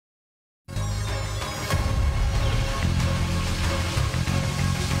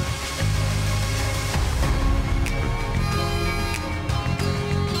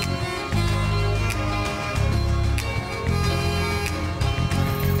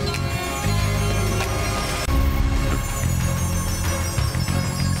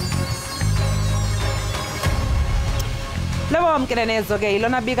Amkelenezo ke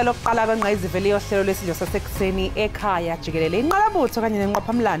ilona bika lokuqala kwenqayizivele yohlelo lesidlo sasekuseni ekhaya Jikelele inqalabutho kanye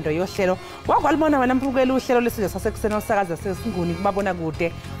nenqophamlando yohlelo wakwalibona wena mphukela uhlelo lesidlo sasekuseni osakaza sesinguni kubabona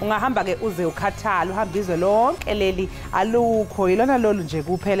kude ungahamba ke uze ukhathala uhamba izwe lonke leli alukho ilona lolu nje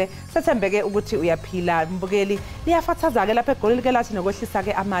kuphele sethembeke ukuthi uyaphila mbukeli liyafathaza ke lapha egolile ke lathi nokwehlisa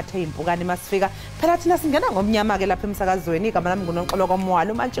ke amathe impukane masifika phela thina singena ngomnyama ke lapha emsakazweni igama lami nguNonqolo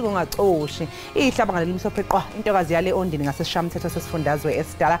kwaMwalo manje kungacoshi ihlaba ngalelimhlophe qwa intokazi yale ondini ngasesishamthetho sesifundazwe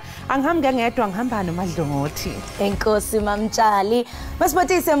esidala angihambe ngedwa ngihamba nomadlongothi enkosi mamtshali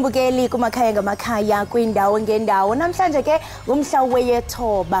masibotise mbukeli kumakhaya ngamakhaya kwindawo ngendawo namhlanje ke umhla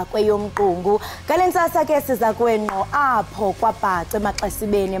weyethoba kweyomqungu ngalensasa ke siza kwenqo apho kwabhaca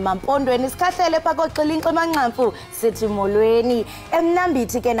emaxesibeni emampondweni isikhahlele phakoxila inximanqamfu sithi molweni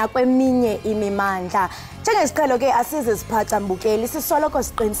emnambithi ke nakweminye imimandla njengesiqhelo ke asize siphatha mbukeli sisoloko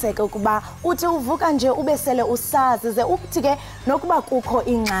siqiniseke ukuba uthi uvuka nje ubesele usazi ze uthi ke nokuba kukho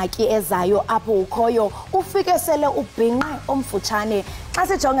ingxaki ezayo apho ukhoyo ufike sele ubhinqe omfutshane xa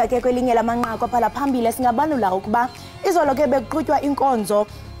sijonga ke kwelinye lamanqaku apha phambili singabalula ukuba izolo ke bekuqhutywa inkonzo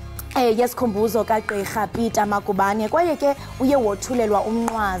yesikhumbuzo kaGqirha Peter Magubane kwaye ke uye wothulelwa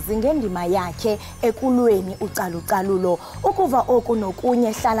umnqwazi ngendima yakhe ekulweni ucalucalulo ukuva oku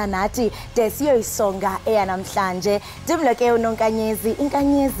nokunye hlala nathi de siyoyisonga eyanamhlanje ndimlo ke unonkanyezi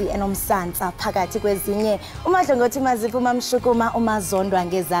inkanyezi enomsantsa phakathi kwezinye umadlongothi mazipho mamshukuma umazondwa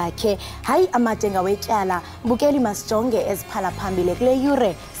ngezakhe hayi amadenga wetyala mbukeli masijonge eziphala phambili kule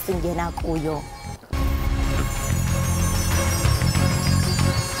yure singena kuyo.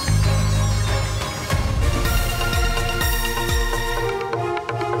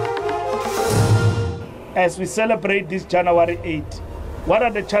 As we celebrate this January 8, what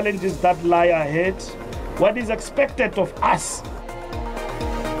are the challenges that lie ahead? What is expected of us?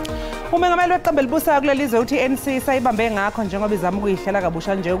 Umengameli weqembu elibusayo kulelizwe uthi NC sayibambe ngakho njengoba izama ukuyihlela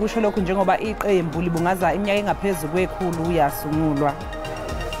kabusha nje ukusho lokhu njengoba iqembu libungaza iminyaka engaphezulu kwekhulu uyasungulwa.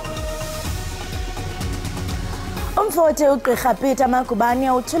 Umfowethu uGqirha Peter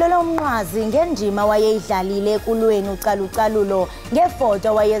Magubane uthulela umnqwazi ngendima wayeyidlalile ekulweni ucalucalulo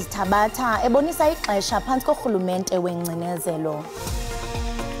ngefoto wayezithabatha ebonisa ixesha phantsi korhulumente wengcinezelo.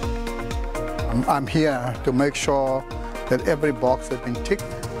 I'm here to make sure that every box has been ticked,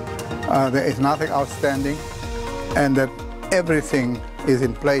 there is nothing outstanding, and that everything is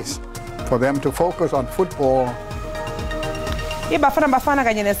in place for them to focus on football. Bafana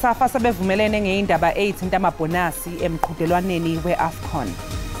kanye nesafa sebevumelene ngeindaba 8 ntamabhonasi emqhudelwaneni weAFCON.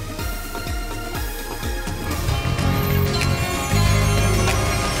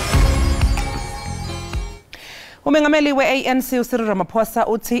 Umengameli we-ANC uCyril Ramaphosa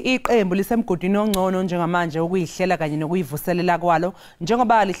uthi iqembu lisemgodini ongcono njengamanje ukuyihlela kanye nokuyivuselela kwalo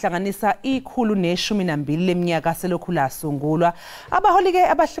njengoba lihlanganisa ikhulu ne12 leminyaka selokhu lasungulwa. Abaholi ke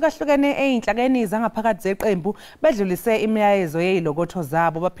abahlukahlukene einhlakeni zangaphakathi zeqembu bedlulise imilayezo yezilokotho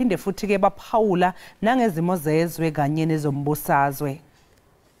zabo baphinde futhi ke baphawula nangezimo zezwe kanye nezombusazwe.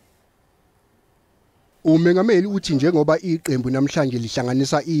 Umengameli uthi njengoba iqembu namhlanje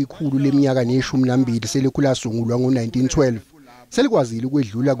lihlanganisa ikhulu leminyaka ne12 selokhu lasungulwa ngo1912 selikwazile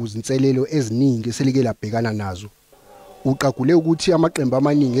ukwedlula kuzinselelo eziningi selike labhekana nazo. Uqagule ukuthi amaqembu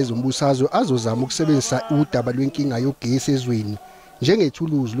amaningi ezombusazwe azozama ukusebenzisa udaba lwenkinga yogesi ezweni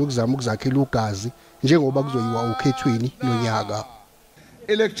njengethuluzi lokuzama ukuzakhela ugazi njengoba kuzoyiwa ukhethweni nonyaka.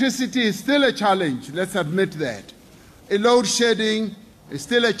 Electricity is still a challenge, let's admit that. A load shedding is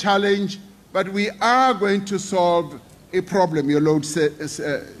still a challenge. But we are going to solve a problem, your load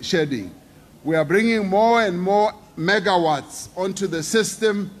shedding. We are bringing more and more megawatts onto the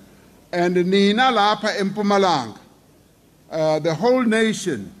system, and Nina Lapa in Mpumalanga, the whole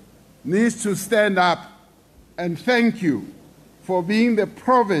nation needs to stand up and thank you for being the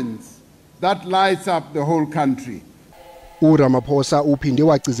province that lights up the whole country. uRamaphosa uphinde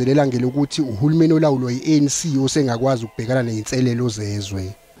wagcizelela ngelokuthi uhulumeni olawulwa yiANC osengakwazi ukubhekana nezinselelo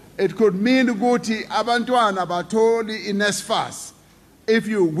zezwe. It could mean ukuthi abantwana batholi iNSFAS if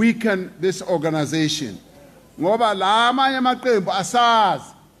you weaken this organization. Ngoba la amanye amaqembu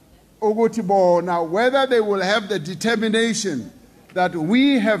asazi ukuthi bona whether they will have the determination that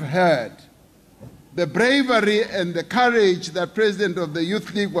we have heard, the bravery and the courage that President of the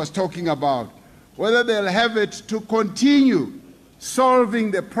Youth League was talking about, whether they'll have it to continue solving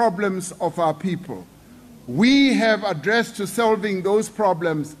the problems of our people. We have addressed to solving those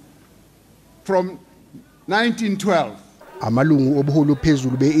problems from 1912. Amalungu obuholi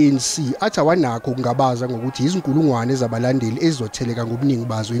phezulu beANC athi awanakho kungabaza ngokuthi izinkulungwane zabalandeli ezizotheleka ngobuningi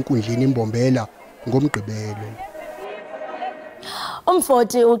bazo enkundleni imbombela ngomgqibelo.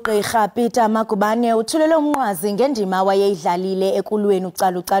 Umfoti ugqirha Peter Magubane uthulele umnqwazi ngendima wayeyidlalile ekulweni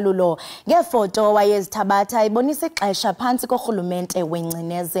ucalucalulo ngefoto wayezithabatha ibonisa ixesha phantsi korhulumente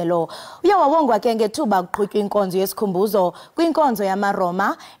wengcinezelo. Uye wawongwa ke ngethuba kuqhutywa inkonzo yesikhumbuzo kwinkonzo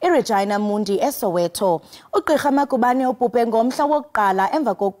yamaRoma eRegina Mundi eSoweto. Ugqirha Magubane ubhubhe ngomhla wokuqala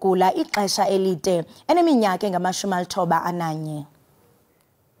emva kokugula ixesha elide eneminyaka engama-91.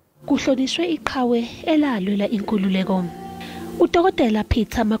 Kuhlonishwe iqhawe elalwela inkululeko. Udokotela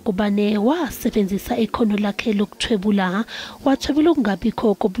Peter Magubane wasebenzisa ikhono lakhe lokuthwebula wathwebula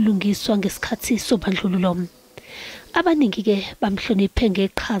ukungabikho kobulungiswa ngesikhathi sobandlululo. Abaningi ke bamhloniphe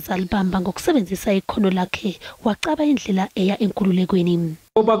ngeqhaza libamba ngokusebenzisa ikhono lakhe wacaba indlela eya enkululekweni.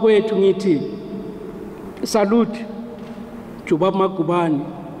 Oba kwethu ngithi salute to Baba Magubane.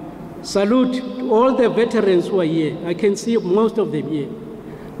 Salute to all the veterans who are here. I can see most of them here.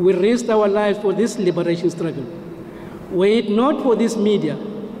 We risked our lives for this liberation struggle. Were it not for this media,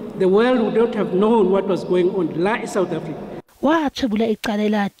 the world would not have known what was going on in South Africa. Wathwebula icala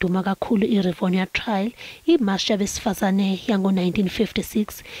eladuma kakhulu iRivonia trial, imashi yabesifazane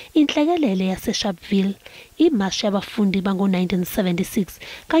yango-1956, inhlekelele yaseSharpeville, imashi yabafundi bango-1976,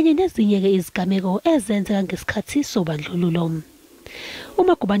 kanye nezinye-ke izigameko ezenzeka ngesikhathi sobandlululo.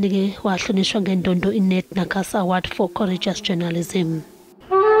 uMagubane ke wahlonishwa ngendondo iNet Nakasa Award for Courageous Journalism.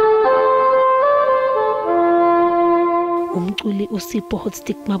 Umculi uSipho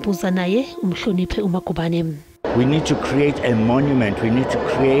Hotstick Mabuza naye umhloniphe uMagubane. We need to create a monument, we need to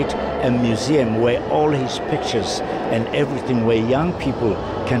create a museum where all his pictures and everything, where young people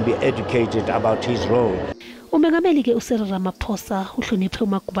can be educated about his role. Umengameli ke uSiril Ramaphosa uhloniphe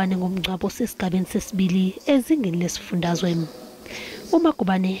uMagubane ngomngcwabo sesigabeni sesibili ezingeni lesifundazwe.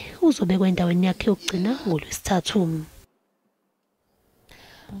 uMagubane uzobekwa endaweni yakhe yokugcina ngoLwesithathu.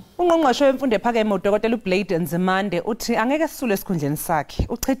 Ungqongqoshe wemfundo ephakeme uDokotela uBlade Nzimande uthi angeke sisule esikhundleni sakhe.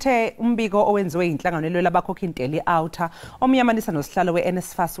 Uchithe umbiko owenziwe inhlangano elwela abakhokhi intela iOuter omyamanisa nosihlalo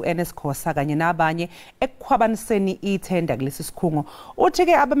weNSFAS uNS Khosa kanye nabanye ekukhwabaniseni ithenda kulesi sikhungo. Uthi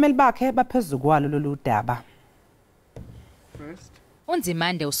ke abameli bakhe baphezulu kwalo lolu daba.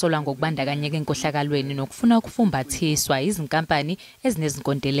 uNzimande usolwa ngokubandakanyeka enkohlakalweni nokufuna ukufumbathiswa izinkampani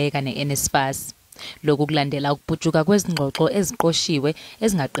ezinezinkontileka neNSFAS. Lokhu kulandela ukubhujuka kwezingxoxo eziqoshiwe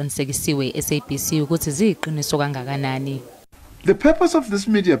ezingaqinisekisiwe SABC ukuthi ziyiqiniso kangakanani. The purpose of this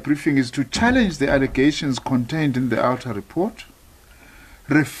media briefing is to challenge the allegations contained in the outer report,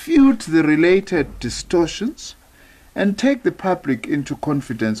 refute the related distortions, and take the public into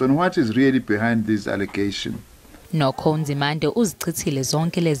confidence on what is really behind these allegations. Nokho uNzimande uzichithile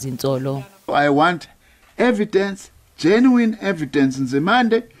zonke lezi zinsolo. I want evidence, genuine evidence.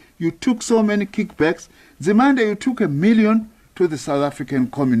 Nzimande, you took so many kickbacks. Nzimande, you took $1 million to the South African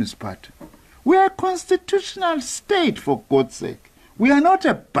Communist Party. We are a constitutional state, for God's sake. We are not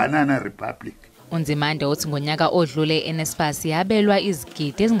a banana republic. uNzimande uthi ngonyaka odlule eNSFAS yabelwa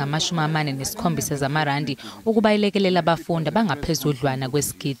izigidi ezingama-47 zamarandi ukuba ilekelela abafundi abangaphezudlwana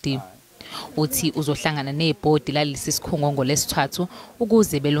kwesigidi. Uthi uzohlangana nebhodi lalesi sikhungo ngoLesithathu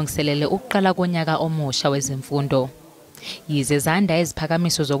ukuze belungiselele ukuqala konyaka omusha wezemfundo. Yize zanda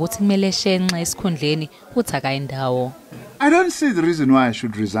eziphakamiso zokuthi kumele eshenxe esikhundleni uthi akayindawo. I don't see the reason why I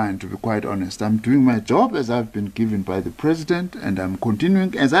should resign, to be quite honest. I'm doing my job as I've been given by the president, and I'm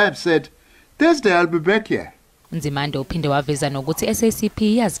continuing. As I have said, Thursday I'll be back here. uNzimande uphinde waveza nokuthi SACP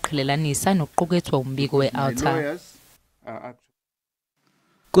yaziqhelelanisa nokuqukethwa umbiko weOuter.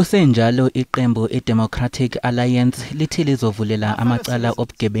 Kusenjalo iqembu iDemocratic Alliance lithi lizovulela amacala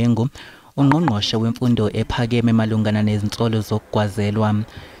obugebengu ungqongqoshe wemfundo ephakeme malungana nezinsolo zokugwazelwa.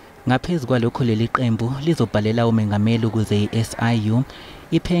 Ngaphezulu kwalokho leli qembu lizobhalela umengameli ukuze iSIU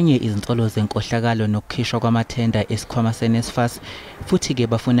iphenye izinsolo zenkohlakalo nokukhishwa kwamathenda esikhwama seNSFAS futhi ke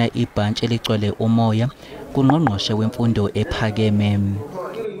bafuna ibhantshi eligcwele umoya kungqongqoshe wemfundo ephakeme.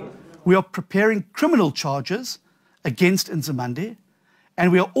 We are preparing criminal charges against Nzimande,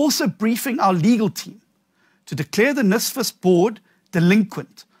 and we are also briefing our legal team to declare the NSFAS board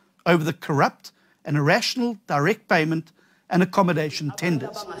delinquent over the corrupt and irrational direct payment and accommodation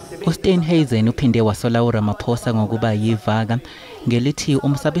tenders. uSteenhuisen uphinde wasola uRamaphosa ngokuba yivaka ngelithi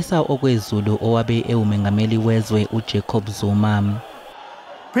umsabisa okwezulu owabe ewumengameli wezwe uJacob Zuma.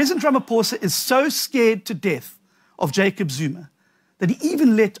 President Ramaphosa is so scared to death of Jacob Zuma that he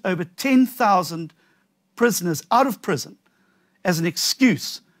even let over 10,000 prisoners out of prison as an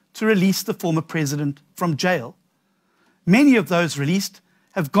excuse to release the former president from jail. Many of those released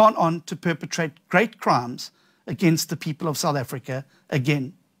have gone on to perpetrate great crimes against the people of South Africa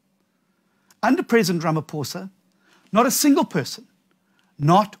again. Under President Ramaphosa, not a single person,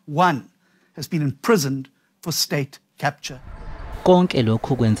 not one, has been imprisoned for state capture. Konke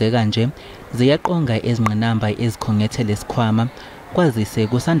lokhu kwenzeka nje ziyaqonga ezingqinamba ezikhongethe lesikhwama kwazise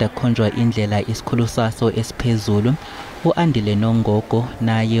kusanda kukhonjwa indlela isikhulu saso esiphezulu uAndile Nongogo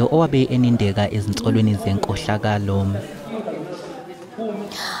naye owabe enindeka ezinsolweni zenkohlakalo.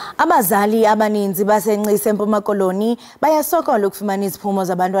 Abazali abaninzi baseNcisi eMpuma Koloni bayasokola ukufumana iziphumo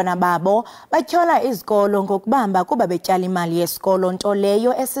zabantwana babo batyhola izikolo ngokubamba kuba betyala imali yesikolo nto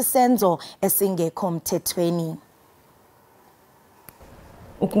leyo esisenzo esingekho mthethweni.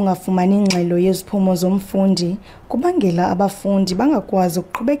 Ukungafumani ingxelo yeziphumo zomfundi kubangela abafundi bangakwazi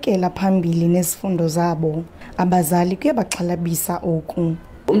ukuqhubekela phambili nezifundo zabo. Abazali kuyabaxhalabisa oku.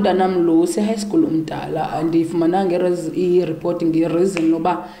 Umntanam lo high school umdala andiyifumananga i-report nge-reason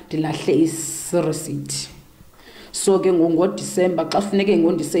noba ndilahle i-receipt. So ke ngoDisemba xa kufuneke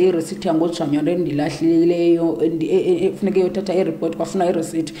ngondise i-receipt yangoJanuary endilahlileyo funeke yothatha i-report kwafuna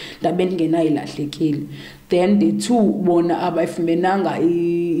i-receipt ndabe ndingenayilahlekile. Then the two bona abayifumenanga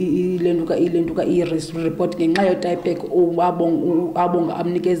ilentuka i-report ngenxa yotypek abonga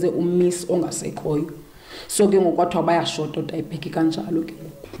amnikeze umiss ongasekhoyo. So ke ngokwathiwa bayashota otypek kanjalo ke.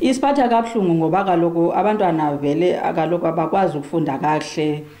 Isiphatha kabuhlungu ngoba kaloku abantwana vele kaloku abakwazi ukufunda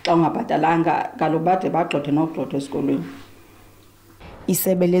kahle xa ungabhatalanga kaloku bade bagxothe nogxotho esikolweni.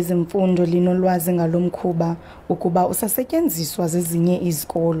 Isebe lezemfundo linolwazi ngalomkhuba ukuba usasetyenziswa zezinye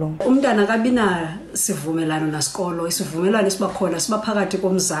izikolo. Umntana kabina sivumelano nasikolo, isivumelwano sibakhona sibaphakathi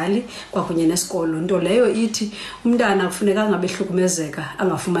komzali kwakunye nesikolo. Nto leyo ithi umntana kufuneka angabehlukumezeka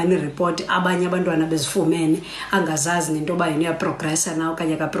angafumani report abanye abantwana bezifumene angazazi nento ba yena progressa na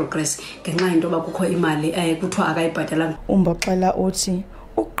okanye ka progress ngenxa into ba kukho imali kuthiwa akayibhatalanga. Umboxela uthi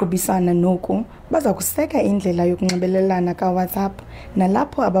ukugqibisana noku baza kuseka indlela yokunxibelelana kaWhatsApp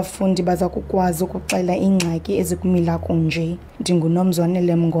nalapho abafundi baza kukwazi ukuxela ingxaki ezikumila kunje.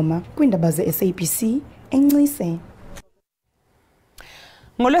 NdinguNomzwanele Mngoma kwiindaba ze-SABC eNcise.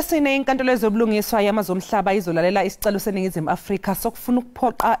 Ngolwesine inkantolo yezobulungiswa yamazwe omhlaba izolalela isicelo seNingizimu Afrika sokufuna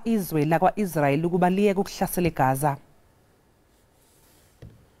ukuphoqa izwe lakwa-Israel ukuba liye ukuhlasela eGaza.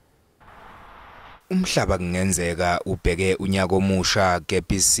 Umhlaba kungenzeka ubheke unyaka omusha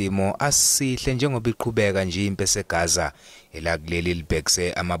kepha isimo asihle njengoba iqhubeka nje impi eseGaza elakuleli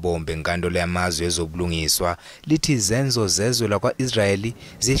libhekise amabombe enkantolo yamazwe ezobulungiswa lithi izenzo zezwe lakwa-Israeli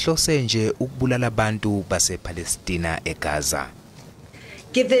zihlose nje ukubulala abantu basePalestina eGaza.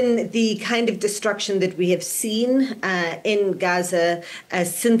 Given the kind of destruction that we have seen in Gaza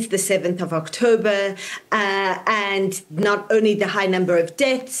since the 7th of October, and not only the high number of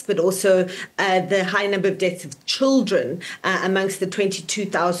deaths, but also the high number of deaths of children amongst the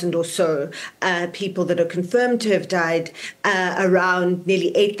 22,000 or so people that are confirmed to have died, around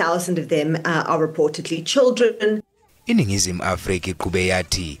nearly 8,000 of them are reportedly children. Iningizimu Afrika iqhube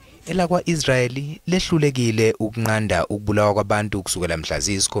yathi elakwa-Israeli lehlulekile ukunqanda ukubulawa kwabantu kusukela mhla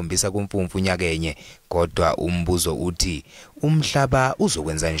ziyisikhombisa kuMfumfu nyakenye kodwa umbuzo uthi umhlaba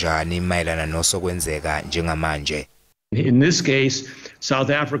uzokwenza njani mayelana nosokwenzeka njengamanje. In this case, South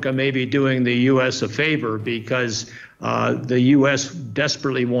Africa may be doing the US a favor because the US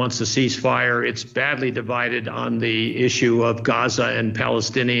desperately wants a ceasefire. It's badly divided on the issue of Gaza and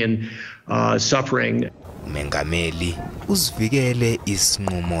Palestinian suffering. Mengameli usivikele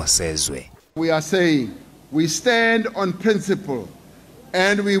isinqumo sezwe. We are saying we stand on principle,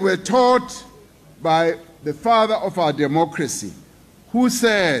 and we were taught by the father of our democracy who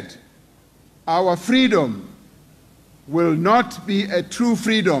said our freedom will not be a true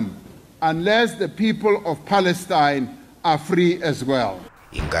freedom unless the people of Palestine are free as well.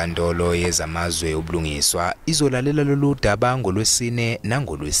 Inkantolo yezamazwe obulungiswa izolalela lolu daba ngolwesine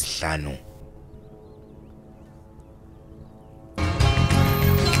nangolwesihlanu.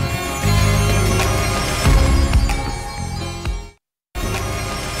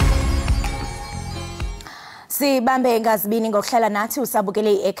 Sibambe ngazibini ngokuhlala nathi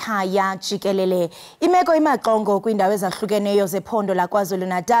usabukele ekhaya Jikelele. Imeko imaxongo kwindawo ezahlukeneyo zephondo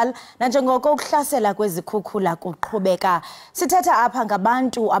laKwaZulu-Natal nanjengoko ukuhlasela kwezikhukhula kuqhubeka. Sithetha apha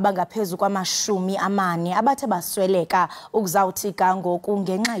ngabantu abangaphezulu kwama-40 abathe basweleka ukuzawuthika ngoku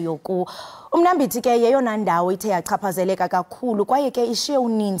ngenxa yoku. Umnambithi ke yeyona ndawo ithe yachaphazeleka kakhulu kwaye ke ishiye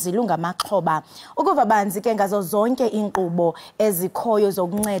uninzi lungamaxhoba. Ukuva banzi ke ngazo zonke inkqubo ezikhoyo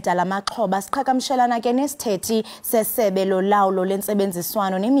zokunceda lamaxhoba siqhagamshelana ke nesithethi sesebe lolawulo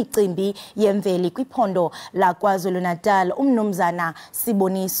lentsebenziswano nemicimbi yemveli kwiphondo laKwaZulu-Natal umnumzana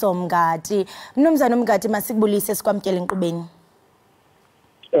Siboniso Mngadi. Mnumzana Mngadi masikubulise sikwamkele enkqubeni.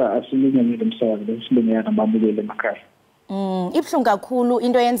 Asilungile msakazi sibonga nababukeli emakhaya. Ibhlungu kakhulu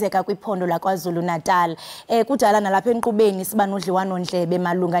into yenzeka kwiphondo laKwaZulu Natal. Kudala nalapha enqubeni siba nodliwano ndlebe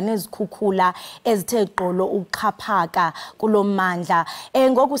malunga nezikhukhula ezithe gqolo ukuxhaphaka kulommandla.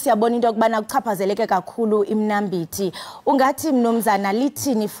 Ngoku siyabona into yokubana kuchaphazeleke kakhulu imnambithi. Ungathi mnomzana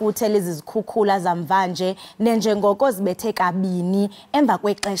lithini futhi lezi zikhukhula zamvanje nenjengoko zibethe kabini emva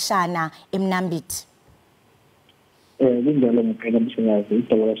kwexeshana emnambithi? Kunjalo ngempela msebenzi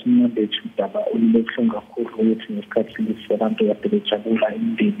idaba lasemnambithi udaba olubuhlungu kakhulu ukuthi ngesikhathi lesi abantu kade bejabula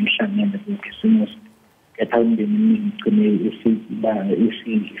imindeni ihlangene kukhisimusi kepha imindeni eminingi igcine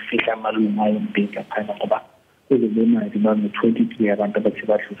isifihla amalunga ayo umndeni ngaphana ngoba kule mali bangu-23 abantu abathi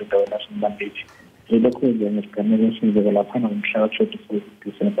badlule endaweni lasemnambithi. Lokho kwenziwa ngesigameko esenzeka laphana ngomhla ka-24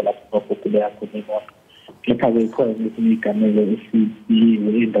 Disemba lapho babhubhuleka khona imoto. Kepha-ke ikhona ezinye izigameko esiyiwe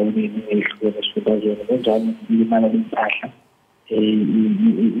endaweni ezihlukene esifundazweni kunjalo ukulimala kwempahla,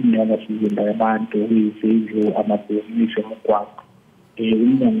 ingqalasizinda yabantu, izindlu, amabhizinisi, emigwaqo.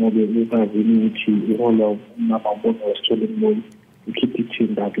 Umnyango-ke ukazile ukuthi iholo umama ubona wesithola imboyi ukhipha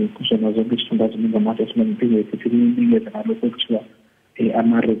ithimba-ke kuzona zonke isifundazweni ngama-assessment iphinde futhi linikeze nalokho okuthiwa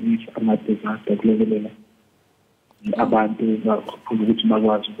ama-relief, ama-disaster kulekelela abantu kakhulu ukuthi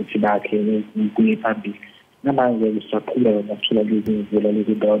bakwazi ukuthi bakhe kuye phambili. Namanje sisaqhubeka nokuthola lezi mvula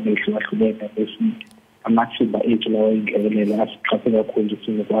lezi ndawo ezihlukahlukene bese amathimba ethu lawo indlekelele asiqaphe kakhulu ukuthi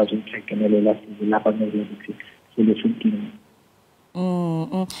sizokwazi ukuthekenelela sizilapha nezokuthi silesinkinga.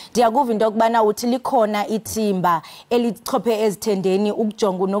 Ndiyakuva into yokubana uthi likhona ithimba elichophe ezithendeni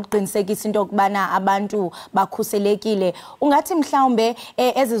ukujonga nokuqinisekisa into yokubana abantu bakhuselekile. Ungathi mhlawumbe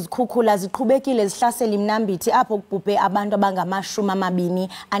ezizikhukhula ziqhubekile zihlasela imnambithi apho kubhubhe abantu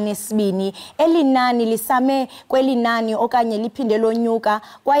abangama-22. Elinani lisame kwelinani okanye liphinde lonyuka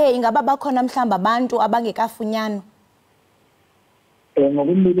kwaye ingaba bakhona mhlawumbe abantu abangekafunyanwa?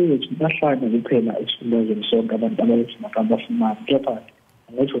 Ngokumbili wethu bahlala kuphela esifundazweni sonke abantu abafumana kepha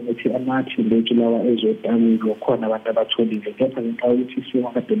angisho ukuthi amathimba ethu lawa ezotabulo khona abantu abatholile kepha ngenxa yokuthi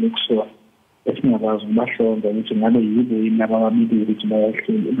siwakade lokusoka esingakwazi ukubahlonza ukuthi ngabe yibo yini ababamile ukuthi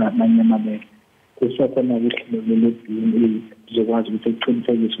bayahleli namanye amabele. Kusekhona uhlelo le-DNA sizokwazi ukuthi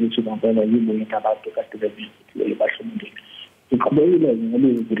kuqinisekise ukuthi ngempela yibo yini abantu kade bebile bahlomile. Siqhubekile ngoba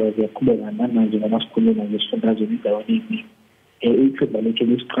izivilo ziyaqhubeka namanje ngoba sikhuluma ngesifundazweni endaweni eningi. Ithimba lethu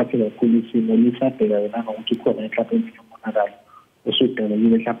lisiqaphe kakhulu isimo lisabheka nanokuthi khona mhlawumbe eminye umonakalo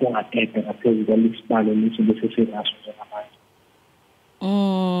osudalekile mhlawumbe ongadede ngaphezu kwalesibalo lesi besesinaso njengamanje.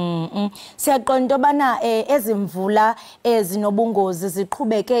 Siyaqonda obana ezimvula ezinobungozi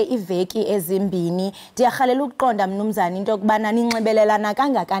ziqhubeke iveki ezimbini. Ndiyahalela ukuqonda mnumzana into yokubana ninxibelelana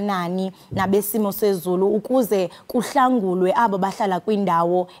kangakanani nabesimo sezulu ukuze kuhlangulwe abo bahlala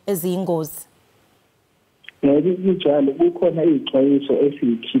kwindawo eziyingozi. Kunjalo kukhona izixwayiso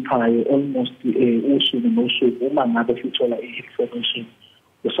esiyikhiphayo almost usuku nosuku uma ngabe sithola i-information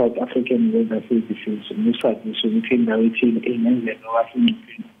ku-South African Weather Services nesazise ukuthi indawo ethile engenzeka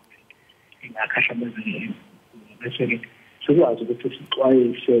wasencipini ingakhahlamezeka. Bese-ke sikwazi ukuthi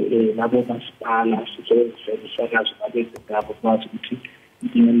sixwayise labo masipala sisebenzise isakazo nabezindaba ukwazi ukuthi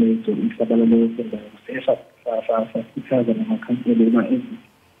imiyalezo isabalale yendawo sesikhuthaza namakhansela ukuba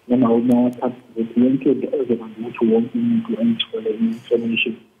noma uma ukuthi yonke into ezokwenza ukuthi wonke umuntu ayithole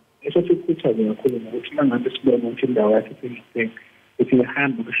i-information. Sikhuthaze kakhulu ngokuthi uma ngabe sibona ukuthi indawo yakhe isengenzeka ukuthi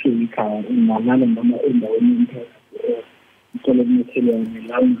ihambe kuhleli ikhaya ngamalo noma endaweni ithole imethelwane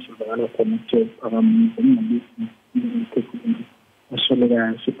la ngisizakala khona ukuthi phakamise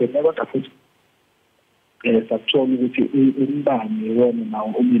asolekayo sibheka kodwa futhi sakuthola ukuthi umbane wona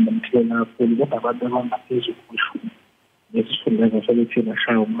nawo ubinomthelela kakhulu kodwa abantu abangaphezulu kweshumi nesifundazwe sebethina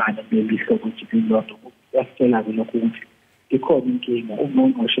shaya umbane kuleli hlobo ukuthi lilodwa kuyasitshela-ke lokho ukuthi ikhona inkinga.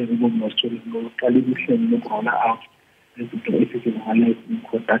 Ungqongqoshe bomosithola lokuqala imihlelo lokurola out izinto ezithi ngama-lighting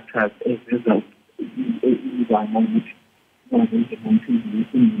conductors ezenza izama ukuthi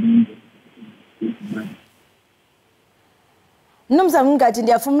Mnumzana Mngadi,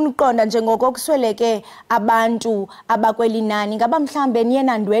 ndiyafuna ukuqonda njengoko kusweleke abantu abakwelinani ngaba mhlambe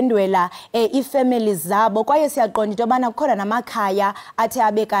niyena ndwendwela i-families zabo kwaye siyaqonda into yobana kukhona namakhaya athe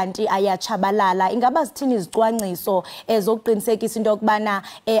abe kanti ayatshabalala. Ingaba zithini izicwangciso zokuqinisekisa into yokubana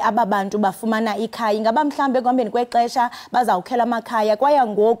aba bantu bafumana ikhaya? Ingaba mhlambe ekuhambeni kwexesha bazawukhela amakhaya kwaye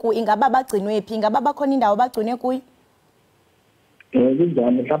ngoku ingaba bagcinwe phi? Ingaba bakhona indawo bagcinwe kuyo?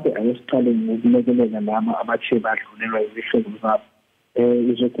 Kunjalo mhlawumbe ayesiqale ngokulekelela laba abathe badlulelwa izihlobo zabo.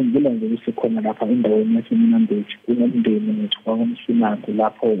 Uzokhumbula nje ukuthi khona lapha endaweni yaseMnambithi kunomndeni wethu kwakumsinako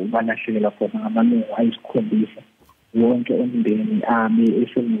lapho balahlekelwa khona ngamalungu ayisikhombisa. Wonke umndeni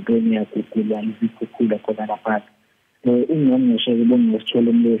esemukeni yagugulwa izikhukhula khona lapha. Ungqongqoshe-ke bongesithole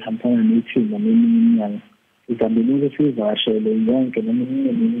umlilo hambisana nethimba neminye iminyango izamile ukuthi sizashele yonke noma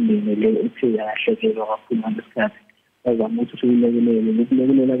imindeni le ethe yahlekelwa kakhulu ngesikhathi bazama ukuthi siyilekelele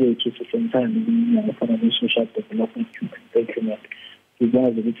lokulekelela kwethu sisenzana neminyaka efana ne-social development improvement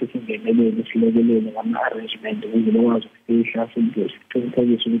sikwazi ukuthi singenelele silekelele ngama-arrangement ukuze bakwazi ukufihla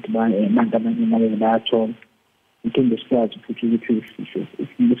siqinisekise ukuthi abantu abanye nabo bayathola iphinde sikwazi futhi ukuthi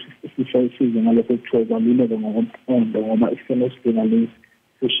sisayisize ngalokho kuthiwa kwaluleke ngokomqondo ngoba isimo sidinga lesi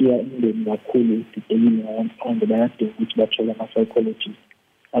sishiya imindeni kakhulu ididekile ngokomqondo bayadinga ukuthi bathole ama-psychologist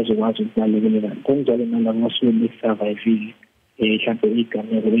azokwazi ukubalekelela ngokunjalo nalabo abasuke besurvivile mhlawumbe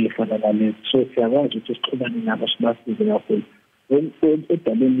igameko ey'fana nalezo so siyakwazi ukuthi sixhumane nabo sibasize kakhulu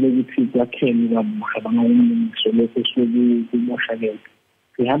edabeni lokuthi kwakheni kamusha bangawumlungiso lokho kusuke kumoshakele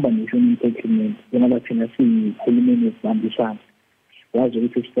sihamba ne-human settlement njengoba thina siyihulumeni esibambisana sikwazi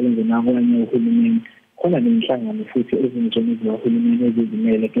ukuthi sisebenze nakwanye uhulumeni khona nenhlangano futhi ezinzweni zikahulumeni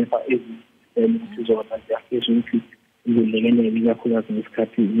ezizimele kepha ezisele ukuthi zona ziyafisa ukuthi zilekelele ikakhulukazi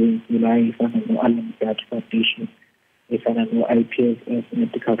ngesikhathi zemvula ey'fana no-Alumni Foundation efana no-IPSS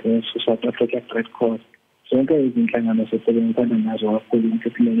Medical Rescue South African Red Cross zonke izinhlangano sesebenzisana nazo kakhulu ukuthi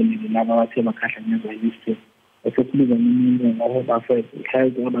silekelele laba abathe bakhahlanyezwa yisifo esesibiza neminyaka ngoba bafethu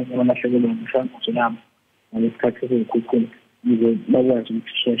health abanye abalahlekelwa umshanguzo nabo ngesikhathi sezikhukhula yize bakwazi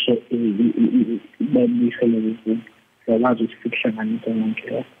ukuthi sheshe babuyisele siyakwazi ukuthi sikuhlanganise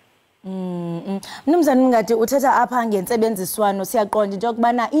yonke. Mnumzane Mngadi uthetha apha ngensebenziswano siyaqonda into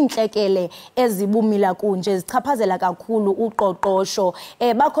yokubana inhlekele ezibumila kunje zichaphazela kakhulu uqoqosho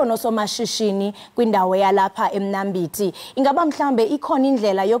bakhona osomashishini kwindawo yalapha eMnambithi ingaba mhlambe ikhona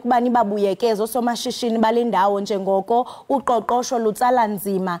indlela yokubani babuyekeza osomashishini balendawo njengoko uqoqosho lutsala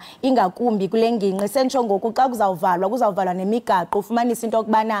nzima ingakumbi kule ngingqi sentsho ngoku xa kuzawuvalwa nemigaqo ufumanisa into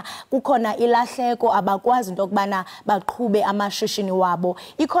yokubana kukhona ilahleko abakwazi into yokubana baqhube amashishini wabo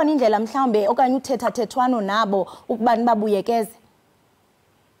ikhona indlela mhlambe okanye uthethathethwano nabo ukubani babuyekeze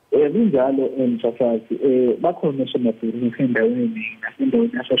kunjalo emsasazi bakhona osomabhizinisi endaweni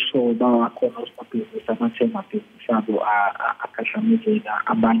nasendaweni yaseshowe bakhona osomabhizinisi amathemabhizinisi abo akhahlamezela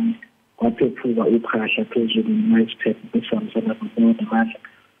abanye kwaphephuka uphahla phezulu noma-expert besihambisana nokunamadla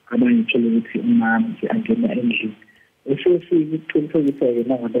abanye thole ukuthi umanzi angena endlini esesikuqinisekisa-ke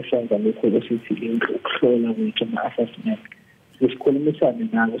nangabe senza lokho esithi ukuhlola kwethu ama-assessment sikhulumisane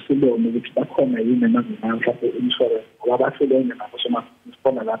nabo sibone ukuthi bakhona yini abangenayo mhlawumbe i-insurance ngoba basebenza nabo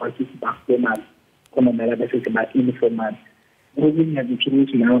somabhizinisi laba sithi ba-formal khona nalaba sithi ba-informal okunye kutsho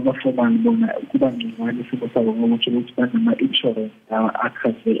ukuthi laba ba-formal bona kuba ngcingwane isimo sabo ngokutsho ukuthi banama-insurance lawa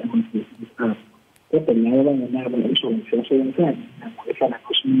akhave amabhizinisi abo kodwa laba abangenayo ama-insurance yasebenzisana nabo efana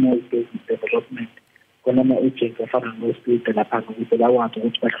no-small business development khona ama-agents afana no-state lapha ukuthi bakwazi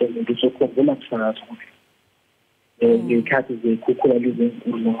ukuthi bahlole ukuthi sokhumbula msakazi ukuthi ngey'khathi zekhukhula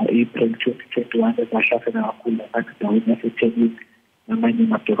lezenkulu ngo-April 2021 ezahlasela kakhulu lapha endaweni yaseThekwini namanye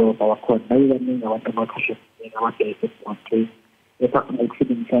amadolobha wakhona baye baningi abantu abakhahlamezeka ababheke ebhonke kepha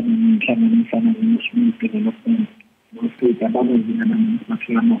ngokusebenzisana nenhlangano efana ne-National Development no-state ababezinga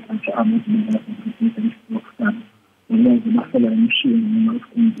namakhilamafantsa amazimelaokusana nolwazi bahola imishini noma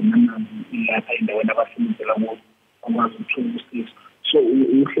isikunzi namanzi lapha endaweni abasebenzela kuzo bakwazi ukuthola usizo so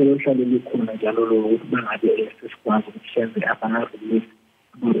uhlelo hlale likhona njalo lokuthi bangabe sesikwazi ukuthi senze ama-relief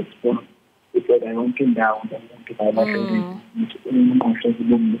ama-response because yonke indawo nomuntu bayalahlekile ukuthi umnqosho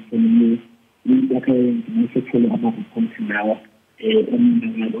zibongisele yakhe nesethele ama-reports lawa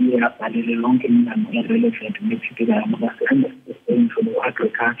umuntu uyabhalele lonke iminyango e-relevant nethintekayo ngoba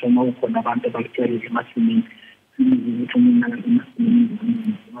agriculture uma kukhona abantu abakutshalile emasimini ukuthi umuntu emasimini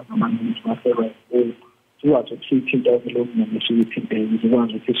abantu basebenza sikwazi ukuthi sithinta lokhu nomuthi ukuthi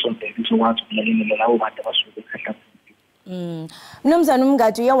sikwazi ukuthi isondele sikwazi ukulalela labo bantu abasuke bekhahlamezekile. Mnumzane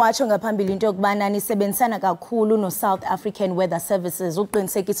Mngadi uyawatsho ngaphambili into yokubana nisebenzisana kakhulu no-South African Weather Services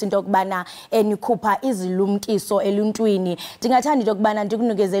uqinisekisa into yokubana nikhupha izilumkiso eluntwini ndingathanda into yokubana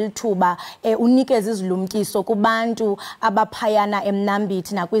ndikunikeze lithuba unikeze izilumkiso kubantu abaphayana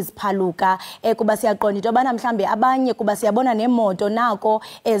eMnambithi nakwiziphaluka kuba siyaqonda into yokubana mhlambe abanye kuba siyabona nemoto nako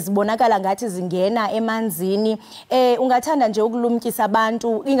ezibonakala ngathi zingena emanzini ungathanda nje ukulumkisa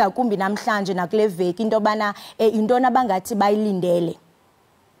abantu ingakumbi namhlanje nakule veki into yokubana intona abangathi bayilindele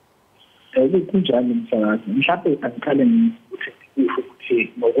kunjalo msakazi mhlawumbe angiqale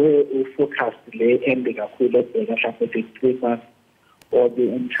ukuthi ngokwe-forecast le ende kakhulu ebheka mhlawumbe the 3 months or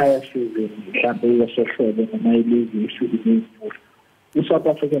the entire season mhlawumbe yasehlobo noma ilezi isuku nezimvula i-South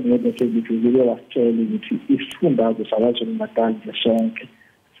African Weather Services uke wasitshela ukuthi isifundazwe saKwaZulu-Natal sonke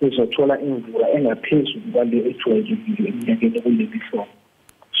sizothola imvula engaphezulu kwale ejwayelekile eminyakeni kuleli hlobo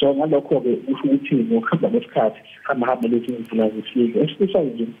so ngalokho-ke kusho ukuthi ngokuhamba kwesikhathi sihamba lezi imvula zifike esipeshali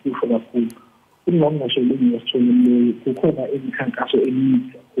nje mfusho kakhulu Ingqongqoshe lezesithomelo kukhona imikhankaso eminingi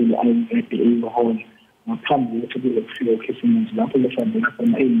kakhulu ayikade eyihola ngaphambi kokuthi kuze kufike uKhisimusi lapho besabela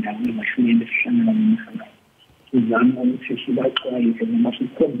khona ey'ndaweni ezahlukene sihlangana nemikhankaso. Sizama ukuthi sibaxwayise noma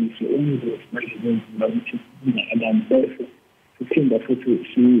sikhombise ubungozi balezenzima ukuthi kungakalani bese siphinda futhi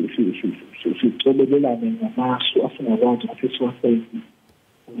sicobelelane ngamasu asingakwazi ukuthi siwasebenzise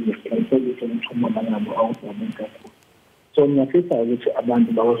ukuze siqinisekise ukuthi umoya nabo awuzamuntu kakhulu. So ngiyafisa ukuthi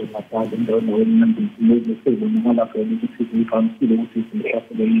abantu bakwazulu-Natal endaweni nambili sezibonakala vele ukuthi zivamisile ukuthi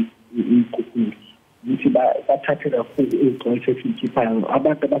zihlasele iy'khukhula ukuthi bathathe kakhulu izixwayiso esizikhiphayo.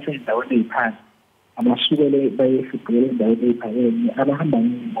 Abantu abasey'ndaweni ey'phansi abasukele bayefigqela endaweni ey'phakeme abahamba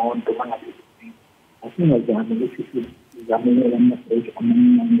ngey'moto bangabezinto asingazami ukuthi sizamukele amabheki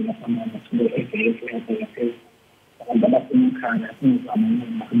amancane afana nasuke evele seyabheka phezulu. Abantu abasemakhaya asingazamukela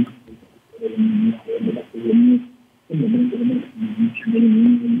amabheki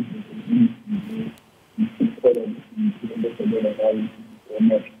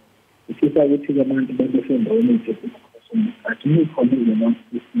Sisa ukuthi abantu babesendaweni eziphezulu nikhona noma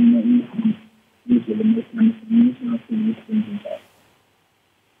sifuna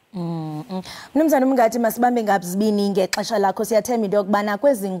Mnumzane Umngadi masibambe ngabzibini ngexesha lakho siyathemba into yokubana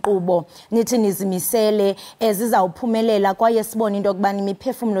kwezi nkqubo nithi nizimisele ezizawuphumelela kwaye sibone into yokubana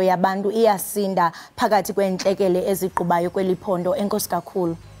imiphefumlo yabantu iyasinda phakathi kwentlekele eziqubayo kweliphondo. Enkosi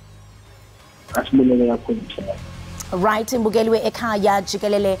kakhulu. Asibulele kakhulu. Right, imbukeli we-Ekhaya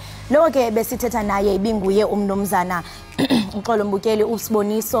Jikelele lo ke besithetha naye ibinguye umnumzana uxolo mbukeli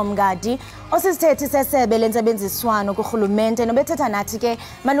uSiboniso Mngadi osisithethi sesebe lentsebenziswano kurhulumente nobethetha nathi ke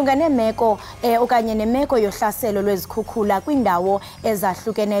malunga nemeko okanye nemeko yohlaselo lwezikhukhula kwindawo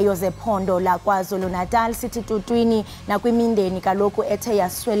ezahlukeneyo zephondo laKwaZulu-Natal sithi tutwini nakwimindeni kaloku ethe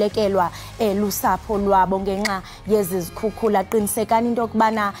yaswelekelwa lusapho lwabo ngenxa yezikhukhula. Qinisekani into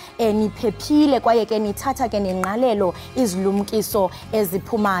yokubana niphephile kwaye ke nithatha ke nenqalelo izilumkiso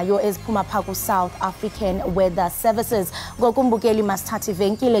eziphuma pha ku-South African Weather Services. Ngokumbukeli masithatha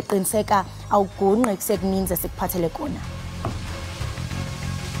ivenkile qiniseka awugungqi kusekuninzi esikuphathele kona.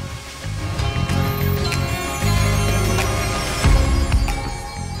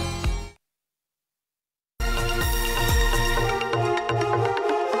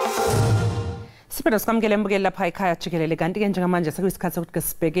 Siphethe sikamkele mbukeli lapha ekhaya Jikelele kanti ke njengamanje sekuyisikhathi sokuthi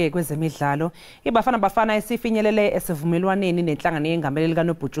sibheke kwezemidlalo. Bafana esifinyelele esivumelwaneni nenhlangano yengameli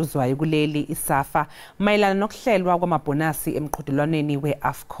kaNobhutshuzwayo kuleli isafa mayelana nokuhlelwa kwamabhonasi emqhudelwaneni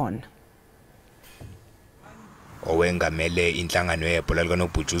weAfcon. Owengamele inhlangano yebhola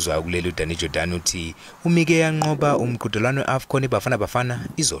likanobhutshuzwayo kuleli uDani Jordan uthi umike yanqoba umqhudelwano weAfcon Bafana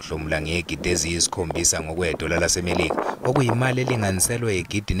izohlomula ngegidi eziyizikhombisa ngokwedola laseMelika okuyimali elinganiselwe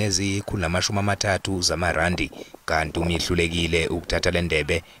egidini eziyi130 zamarandi kanti umihlulekile ukuthatha le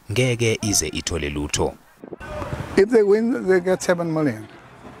ndebe ngeke ize ithole lutho. If they win they get 7 million.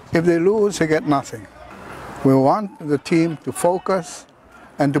 If they lose they get nothing. We want the team to focus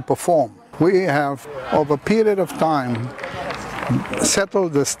and to perform. We have, over a period of time,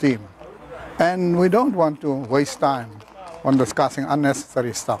 settled this team, and we don't want to waste time on discussing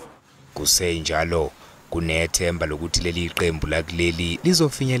unnecessary stuff. Kusenjalo kunethemba lokuthi leli iqembu lakuleli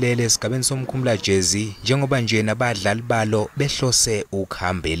lizofinyelela esigabeni somkhumula jezi njengoba nje nabadlali balo behlose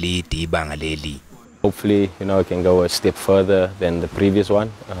ukuhambela ibanga leli. Hopefully, it can go a step further than the previous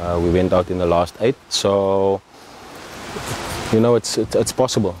one. We went out in the last 8, so it's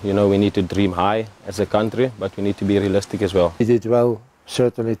possible. We need to dream high as a country, but we need to be realistic as well. We did well,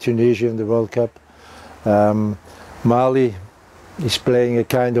 certainly Tunisia in the World Cup. Mali is playing a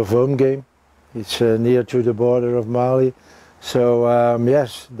kind of home game. It's near to the border of Mali. So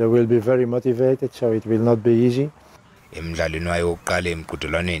yes, they will be very motivated, so it will not be easy. Emidlalweni wayo oqala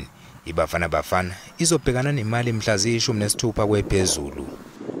emqhudelwaneni iBafana izobhekana nemali mhla ziyi-16 kwephezulu.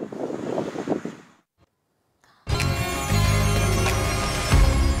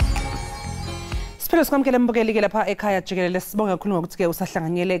 Siphele sikwamkele mbukeli ke lapha ekhaya Jikelele sibonga kakhulu ngokuthi ke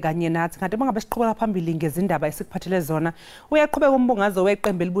usahlanganyele kanye nathi kanti bangabe siqhubeka phambili ngezindaba esikuphathele zona uyaqhubeka umbungazo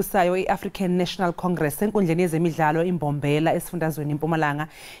weqembu elibusayo iAfrican National Congress enkundleni yezemidlalo iMbombela esifundazweni eMpumalanga.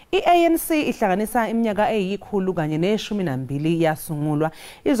 iANC ihlanganisa iminyaka eyikhulu kanye ne12 yasungulwa.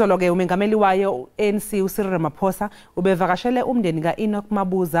 Izolo ke umengameli wayo ANC uCyril Ramaphosa ubevakashele umndeni kaEnoch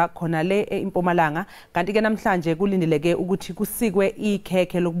Mabuza khona le eMpumalanga kanti ke namhlanje kulindeleke ukuthi kusikwe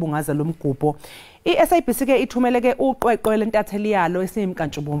ikhekhe lokubungaza lomgubho. SABC ke ithumele ke uqweqwe lentatheli yalo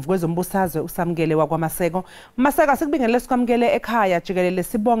esiyimkantshubomvu kwezombusazwe usamkele wakwaMaseko. Maseko sikubingelele sikwamkele ekhaya Jikelele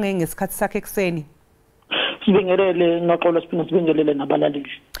sibonge ngesikhathi sakhe ekseni. Sibingelele ngoxolo siphinde sibingelele nabalaleli.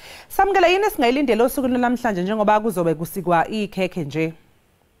 Samkele yini singayilindele osukwini namhlanje njengoba kuzobe kusikwa ikhekhe nje?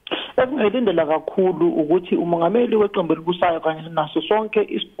 Ekungelindela kakhulu ukuthi umongameli weqembu elibusayo kanye naso sonke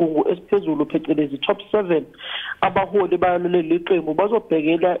isigungu esiphezulu phecelezi top 7 abaholi baleli qembu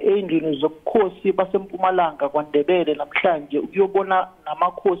bazobhekela endlini zobukhosi baseMpumalanga kwaNdebele namhlanje ukuyobona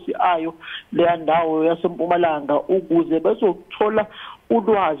namakhosi ayo leya ndawo yaseMpumalanga ukuze bezothola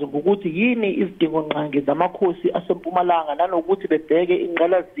ulwazi ngokuthi yini izidingo nqangi zamakhosi aseMpumalanga nanokuthi bebheke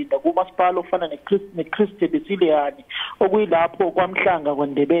ingqalasizinda kumasipala ofana neChriste Besiliyani okuyilapho kwamhlanga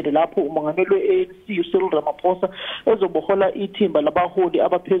kwaNdebele lapho umongameli we-ANC Cyril Ramaphosa ezobohola ithimba labaholi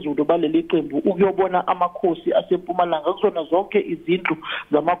abaphezulu baleli qembu ukuyobona amakhosi aseMpumalanga kuzona zonke izindlu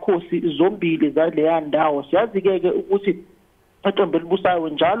zamakhosi zombili zaleya ndawo. Siyazi-ke ukuthi iqembu elibusayo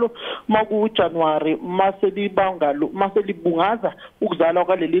njalo makuJanuary maselibungaza ukuzalwa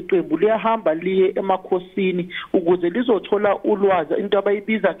kwaleli qembu liyahamba liye emakhosini ukuze lizothola ulwazi into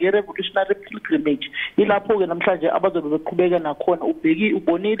abayibiza nge-revolutionary pilgrimage. Ilapho ke namhlanje abazobe beqhubeka nakhona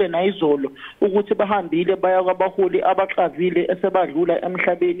ubonile nayizolo ukuthi bahambile baya kwabaholi abaqavile esebadlula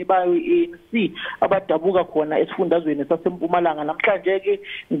emhlabeni bayo ANC abadabuka khona esifundazweni saseMpumalanga. Namhlanje ke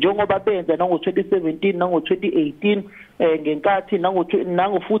njengoba benza nango-2017 nango-2018 ngenkathi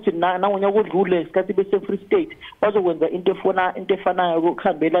nangofuthi nangonyaka odlule isikhathi bese Free State bazokwenza into efanayo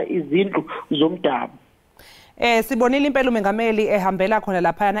ukuhambela izindlu zomdabu. Sibonile impela umengameli ehambela khona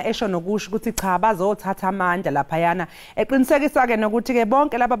laphayana esho nokusho ukuthi cha bazothatha amandla laphayana eqinisekisa ke nokuthi ke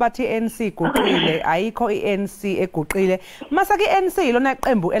bonke laba bathi ANC iguqile ayikho iNC eguqile mase ke ANC lona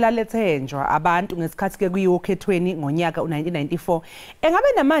iqembu elalethenjwa abantu ngesikhathi ke kuyiwokhethweni ngonyaka u1994 engabe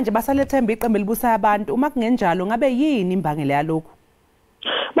namanje basalethemba iqembu elibusayo abantu uma kungenjalo ngabe yini imbangela yalokho?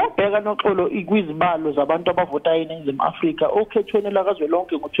 Babheka noxolo ikwizibalo zabantu abavota eNingizimu Afrika okhethweni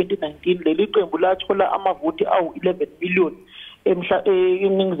lakazwelonke ngo2019 leli qembu lathola amavoti awu11 million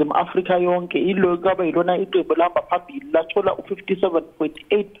eNingizimu Afrika yonke ilo kaba yilona iqembu lamba phambili lathola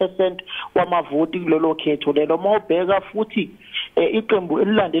u57.8% wamavoti kulelo khetho lelo. Mawubheka futhi iqembu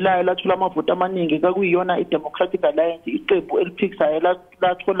elilandelayo lathola amavoti amaningi kakuyiyona iDemocratic Alliance iqembu eliphiksayo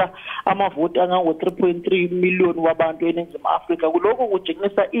lathola amavoti angango3.3 million wabantu eNingizimu Afrika. Kuloko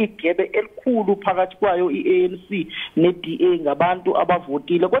kujinisa igebe elikhulu phakathi kwayo iANC neDA ngabantu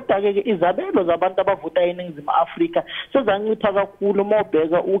abavotile. Kodwa ke izabelo zabantu abavota eNingizimu Afrika sezancipha kakhulu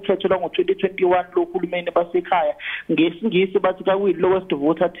mawubheka ukhetho lwango2021 lohulumeni basekhaya ngesingisi bathi kakuyi lowest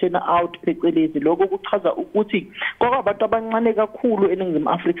voter turnout phecelezi. Lokho kuchaza ukuthi kwabantu abancane kakhulu eNingizimu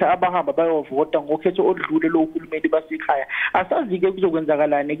Afrika abahamba bayovota ngokhetho odlule lohulumeni basekhaya. Asazi-ke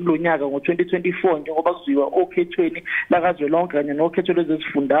kuzokwenzakalani kulonyaka ngo2024 njengoba kuziwa okhethweni lakazwelonke kanye nokhetho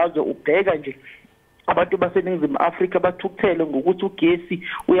lwezifundazwe. Ubheka nje abantu baseNingizimu Afrika bathukuthele ngokuthi ugesi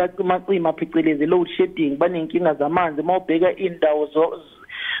uyacimacima phecelezi load shedding banenkinga zamanzi. Mawubheka indawo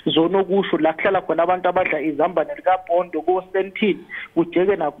zonokusho la kuhlala khona abantu abadla izambane likaBhondo koSentini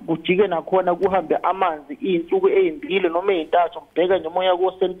kujike nakhona kuhambe amanzi izinsuku ezimbili noma ezintathu. Mbheka nje moya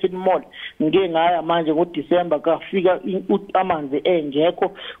koSentini Mall ngeke ngaya manje ngoDisemba kafika amanzi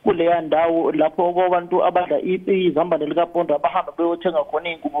engekho kuleya ndawo lapho abantu abadla izambane likaBhondo abahamba beyothenga khona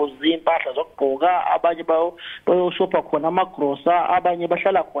izingubo zimpahla zokugqoka abanye bayoshopha khona amagrosa abanye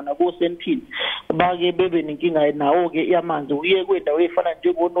bahlala khona koSentini bake bebe nenkinga nawo ke yamanzi uye kwendawo efana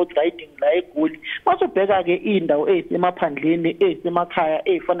njengona not riding la eGoli. Masubheka ke indawo ezisemaphandleni ezisemakhaya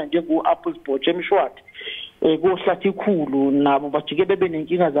ezifana njengo-Applesbotch eMshwathi kohlathi nabo bajike bebe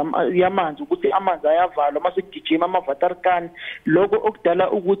nenkinga yamanzi ukuthi amanzi ayavalwa masekugijima amavatarikani. Lokho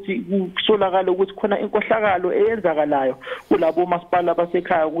okudala ukuthi kusolakala ukuthi khona inkohlakalo eyenzakalayo kulabo masipala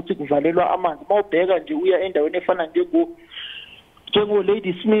basekhaya ukuthi kuvalelwa amanzi. Mawubheka nje uya endaweni efana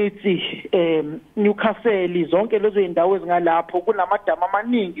Lady Smith Newcastle zonke lezo indawo ezingalapho kunamadamu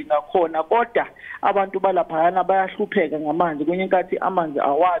amaningi ngakhona kodwa abantu balaphayana bayahlupheka ngamanzi. Kwenye inkathi amanzi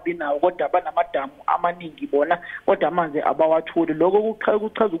awabi nawo kodwa banamadamu amaningi bona kodwa amanzi abawatholi. Lokho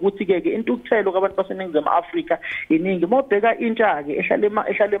kuchaza ukuthi ke intukuthelo kwabantu baseNingizimu Afrika iningi. Mawubheka intsha ke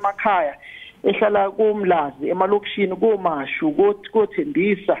ehlala emakhaya ehlala kuMlazi emalokishini koMashu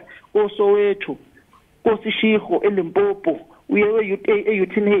koThembisa koSoweto koSishigo eLimpopo uye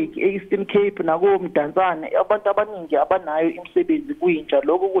eUtenhage eEastern Cape nakoMdantsane abantu abaningi abanayo imisebenzi kuyintsha.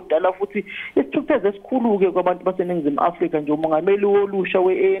 Lokho kudala futhi isithukutheze esikhulu-ke kwabantu baseNingizimu Afrika. Nje umongameli wolusha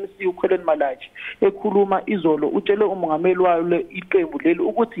we-ANC uKhweleni Malaji ekhuluma izolo utshele umongameli wayo iqembu leli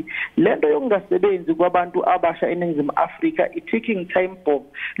ukuthi lento yokungasebenzi kwabantu abasha eNingizimu Afrika i-ticking time bomb.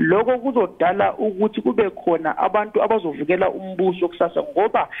 Lokho kuzodala ukuthi kube khona abantu abazovukela umbuso kusasa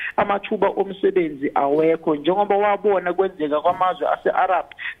ngoba amathuba omsebenzi awekho njengoba wabona kwenzeka kwamazwe ase-Arab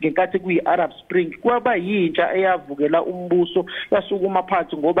ngenkathi kuyi-Arab Spring kwaba yintsha eyavukela umbuso yasukuma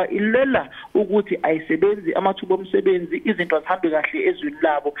phansi ngoba ilela ukuthi ayisebenzi amathuba omsebenzi izinto azihambe kahle ezweni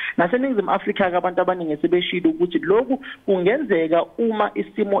labo naseningizimu Afrika abantu abaningi sebeshilo ukuthi lokhu kungenzeka uma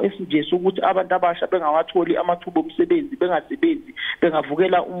isimo esinje sokuthi abantu abasha bengawatholi amathuba omsebenzi bengasebenzi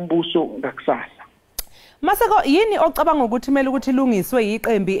bengavukela umbuso ngakusasa. Maseko yini ocabanga ukuthi kumele ukuthi ilungiswe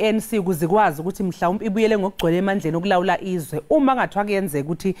yiqembu iNC ukuze ikwazi ukuthi mhlawumbe ibuyele ngokugcwele emandleni okulawula izwe uma ngathiwa kuyenzeka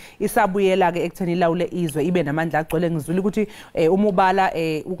ukuthi isabuyela ke ekutheni ilawule izwe ibe namandla agcwele ngizwile ukuthi umubala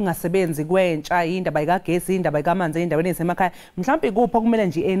ukungasebenzi kwentsha indaba ikagesi indaba ikamanzi endaweni ezemakhaya mhlawumbe kuphi okumele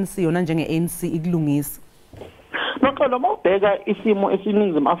nje iNC yona njenge-ANC ikulungise. Noxolo mawubheka isimo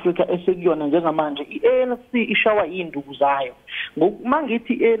esiningizimu Afrika esekuyona njengamanje iANC ishawa induku zayo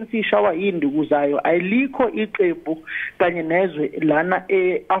ngokumangithi iANC ishawa induku zayo ayilikho iqembu kanye nezwe lana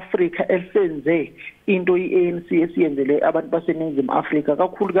eAfrika elisenze into iANC esiyenzele abantu baseningizimu Afrika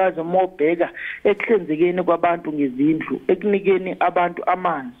kakhulukazi mobheka ekuhlenzekeni kwabantu ngezindlu ekunikeni abantu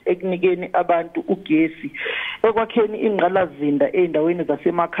amanzi ekunikeni abantu ugesi ekwakheni ingqalazinda endaweni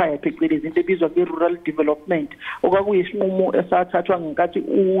zasemakhaya phecelezi into ebizwa ke-rural development okwakuyisinqumo esathathwa ngenkathi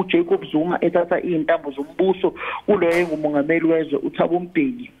uJacob Zuma ethatha izintambo zombuso kuloyo ngumongameli wezwe uThabo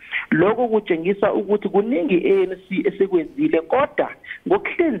Mbeki. Lokho kutshengisa ukuthi kuningi iANC esekwenzile kodwa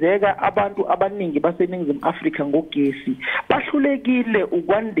ngokuhlinzeka abantu abaningi baseningizimu Afrika ngogesi bahlulekile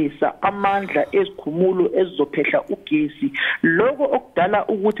ukwandisa amandla ezikhumulo ezizophehla ugesi lokho okudala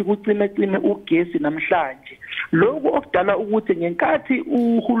ukuthi kucime ugesi namhlanje lokho okudala ukuthi ngenkathi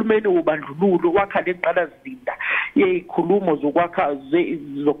uhulumeni wobandlululo wakha leqalazinda yezikhulumo zokwakha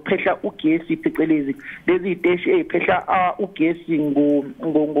zokuphehla ugesi phecelezi lezi ziteshi eziphehla ugesi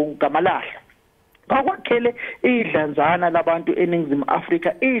ngamalahla bakwakhele idlanzana labantu eningizimu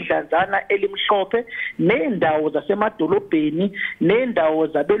Afrika idlanzana elimhlophe nendawo zasemadolobheni nendawo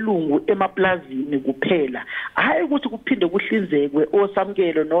zabelungu emaplazini kuphela hayi ukuthi kuphinde kuhlinzekwe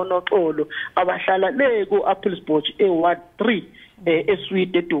osamkelo nonoxolo abahlala leko Applesbroch eWard 3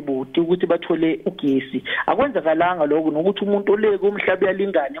 eswide eDubuti ukuthi bathole ugesi akwenzakalanga lokho nokuthi umuntu oleke umhlaba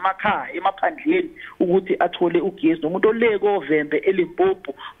yalingana emakhaya emaphandleni ukuthi athole ugesi nomuntu oleke ovembe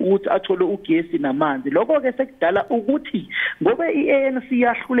eLimpopo ukuthi athole ugesi namanzi lokho ke sekudala ukuthi ngoba iANC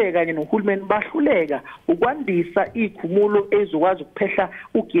yahluleka kanye nohulumeni bahluleka ukwandisa izikhumulo ezokwazi ukuphehla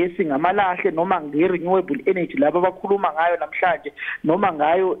ugesi ngamalahle noma nge-renewable energy laba abakhuluma ngayo namhlanje noma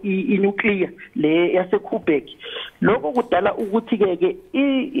ngayo i-nuclear le yaseKubeck lokho kudala ukuthi ke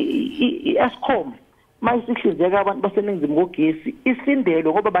iEskom mayisihlinzeka abantu baseningizimu ngogesi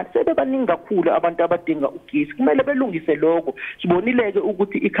isindelo ngoba basebe baningi kakhulu abantu abadinga ugesi kumele belungise lokho sibonileke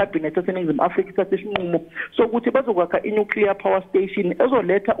ukuthi icabinet yaseningizimu Afrika ithathe isinqumo sokuthi bazokwakha i-nuclear power station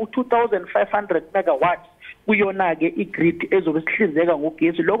ezoletha u-2500 megawatts kuyona ke igrid ezobe sihlinzeka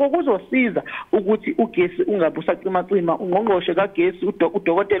ngogesi lokho kuzosiza ukuthi ugesi ungabe usacima ungqongqoshe kagesi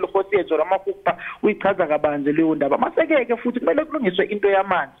udokotela uHosiyezo Ramaphosa uyichaza kabanzi leyo ndaba maseke futhi kumele kulungiswe into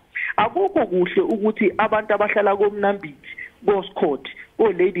yamanzi akukho kuhle ukuthi abantu abahlala komnambithi koScott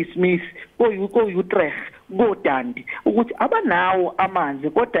Lady Smith Utrecht kodandi ukuthi abanawo amanzi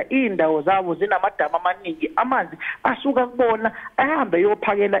kodwa indawo zabo zinamadama amaningi amanzi asuka kubona ahambe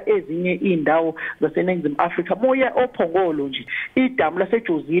yophakela ezinye indawo zaseningizimu Afrika moya ophongolo nje idamu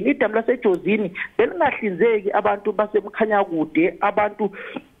lasejozini belingahlinzeki abantu basemkhanya kude abantu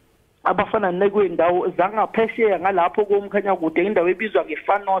abafana nekwendawo zangaphesheya ngalapho komkhanya kude indawo ebizwa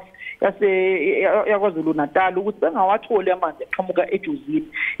ngeFanos yaKwaZulu Natal ukuthi bengawatholi amanzi aqhamuka ejozini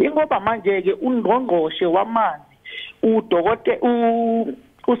ingoba manje ke ungqongqoshe wamanzi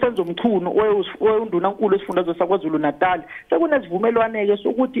usenzo Mchunu oyendunankulu esifundazwe saKwaZulu Natal sekunesivumelwane ke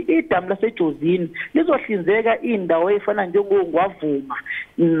sokuthi idamu lasejozini lizohlinzeka indawo efana njengongwavuma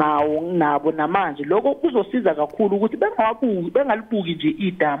nabo namanzi lokho kuzosiza kakhulu ukuthi bengalibuki nje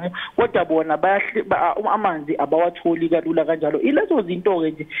idamu kodwa bona amanzi abawatholi kalula kanjalo ilezo zinto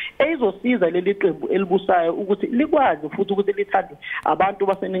ke nje ezosiza leli qembu elibusayo ukuthi likwazi futhi ukuthi lithandwe abantu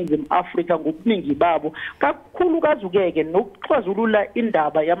baseningizimu Afrika ngokuningi babo kakhulukazi ke nokuxazulula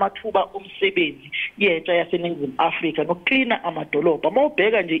indaba yamathuba omsebenzi yentsha yaseningizimu Afrika nokuklina amadolobha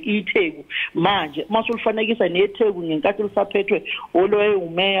mawubheka nje iTheku manje masulufanekisa neTheku ngenkathi lisaphethwe oloye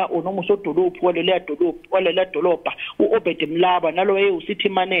umeya onomuso dolophu walela dolobha uObed Mlaba naloye ucity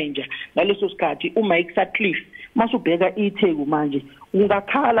manager ngaleso sikhathi uMike Sutcliffe masubheka iTheku manje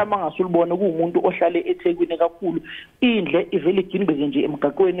ungakhala mangasulibona kuumuntu ohlale eThekwini kakhulu indle ivele igindbeke nje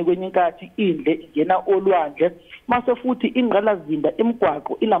emgaqweni kwenye inkathi indle ingena olwandle mase futhi ingqalazinda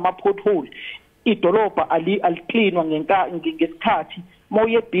emgwaqo inama pothole idolobha aliklinwa ngesikhathi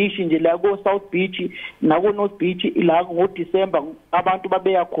mawuye beach nje la ko South Beach nako North Beach la ngo December abantu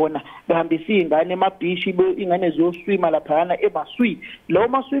babeya khona behambisa ingane ema beach ingane ziyoswima lapha emaswi lawo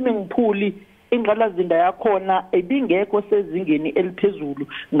ma swimming pool ingqalazinda yakhona ebingekho sezingeni eliphezulu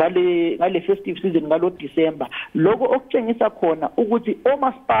ngale festive season ngalo December lokho okutshengisa khona ukuthi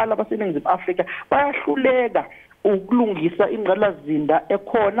omasipala baseNingizimu Afrika bayahluleka ukulungisa ingqalazinda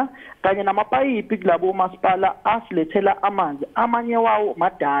ekhona kanye namapayipi kulabo omasipala asilethela amanzi amanye wawo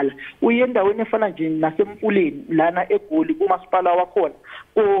madala uyendaweni efana nje nasemfuleni lana eGoli kumasipala wakhona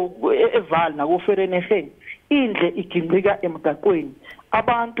eVal nako Vereeniging indle iginqika emgaqweni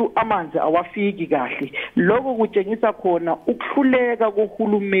abantu amanzi awafiki kahle lokho kutshengisa khona ukuhluleka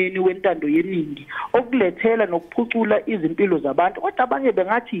kohulumeni wentando yeningi okulethela nokuphucula izimpilo zabantu kodwa abanye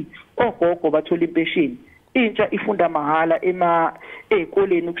bengathi ogogo bathola impesheni intsha ifunda mahala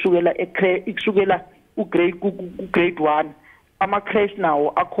ezikoleni kusukela ugrade 1 ama-crash nawo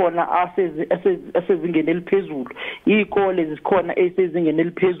akhona asezingeni eliphezulu izikole zikhona esezingeni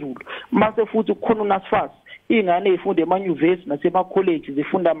eliphezulu mase futhi kukhona uNSFAS ingane ezifunda emanyuvesi nasemacollege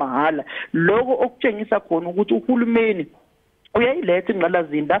zifunda mahala lokho okutshengisa khona ukuthi uhulumeni uyayiletha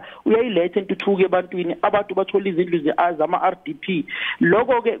ingqalazinda uyayiletha intuthuko ebantwini abantu bathola izindlu zama-RDP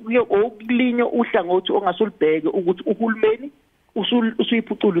lokho ke okulinye uhlangothi ongasulibheke ukuthi uhulumeni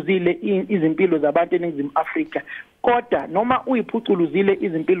usuyiphuculuzile izimpilo zabantu eNingizimu Afrika kodwa noma uyiphuculuzile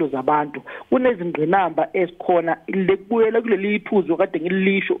izimpilo zabantu kunezingqinamba esikhona lekubuyela kuleli iphuzo kade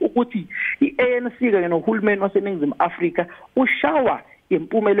ngililisho ukuthi iANC kanye nohulumeni waseNingizimu Afrika ushawa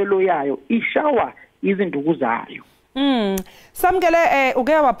impumelelo yayo ishawa izinduku zayo. Samkele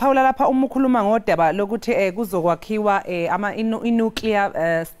uke waphawula lapha umukhuluma ngodaba lokuthi kuzokwakhiwa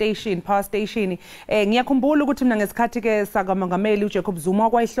nuclear station power station ngiyakhumbula ukuthi mina ngesikhathi ke sakamongameli uJacob Zuma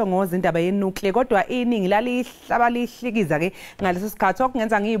kwayihlongoza indaba yenuclear kodwa iningi lalihlaba lihlikiza ke ngalesi sikhathi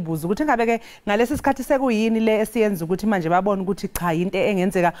okungenza ngiyibuza ukuthi ngabe ke ngalesi sikhathi sekuyini le esiyenza ukuthi manje babone ukuthi cha into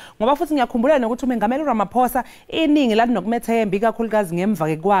engenzeka ngoba futhi ngiyakhumbula nokuthi umengameli Ramaphosa iningi lalinokumethemba ikakhulukazi ngemva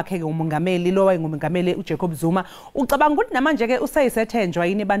ke kwakhe ke umongameli lo wayengumongameli uJacob Zuma ucabanga ukuthi namanje ke usayisethenjwa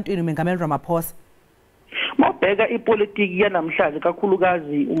yini ebantwini umengameli Ramaphosa mawubheka ipolitiki yanamhlanje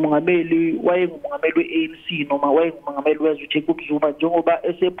kakhulukazi umongameli wayengumongameli we-ANC noma wayengumongameli wezwe uJacob Zuma njengoba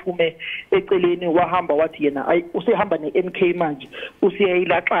esephume eceleni wahamba wathi yena usehamba ne-MK manje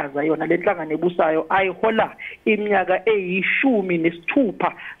usiyayilaxaza yona lenhlangano ebusayo ayihola iminyaka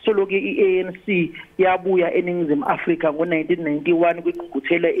eyi-16 soloke i-ANC yabuya eNingizimu Afrika ngo-1991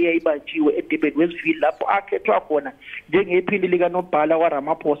 kwingqungquthela eyayibanjiwe eDurban Westville lapho akhethwa khona njengephini likanobhala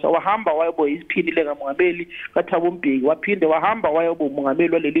waRamaphosa wahamba wayoba isiphini likamongameli kaThabo Mbeki waphinde wahamba wayoba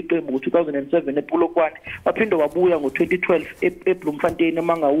umongameli waleli qembu ngo-2007 ePolokwane waphinde wabuya ngo-2012 eBloemfontein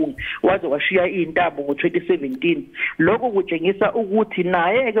eMangaung waze washiya Iindaba ngo-2017 lokho kutshengisa ukuthi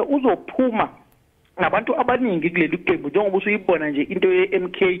naye ke uzophuma nabantu abaningi kuleli qembu njengoba usuyibona nje into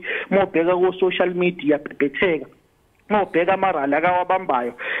ye-MK mobheka ku social media bebhetheka mobheka amarali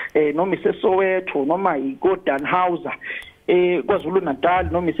akawabambayo noma iseSoweto noma iGodanhauser kwaZulu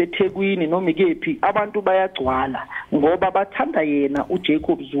Natal noma iseThekwini noma ikephi abantu bayagcwala ngoba bathanda yena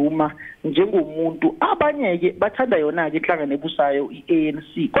uJacob Zuma njengomuntu abanye ke bathanda yona ke inhlangano ebusayo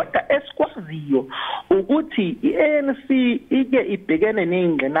iANC kodwa esikwaziyo ukuthi iANC ike ibhekene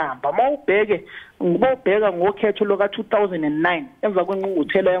nezingqinamba mawubheke ngibobheka ngokhetho loka 2009 emva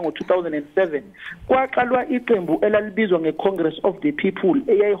kwenqungquthela yango 2007 kwaqalwa iqembu elalibizwa ngeCongress of the People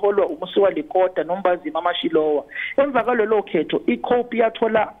eyayiholwa uMusiwa Likota noMbazima Amashilowa emva kwalelo khetho iCope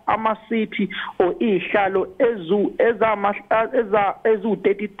yathola amasithi ihlalo ezu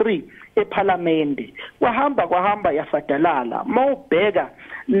 33 eParliament kwahamba yafadalala mawubheka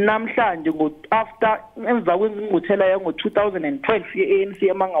namhlanje after emva kwenqungquthela yango 2012 yeANC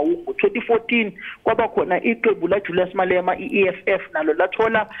eMangaung ngo-2014 kwaba khona iqembu la Julius Malema iEFF nalo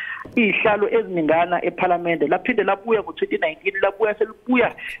lathola ihlalo eziningana eParliament laphinde labuya ngo-2019 labuya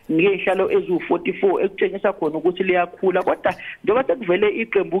selibuya ngehlalo ezu-44 ekutshengisa khona ukuthi liyakhula kodwa njengoba sekuvele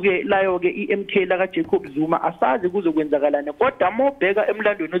iqembu ke layo ke iMK la kaJacob Zuma asazi kuzokwenzakalana kodwa mobheka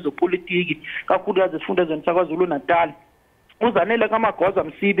emlandweni wezopolitiki kakhulukazi esifundazweni saKwaZulu Natal uzanele kaMagoza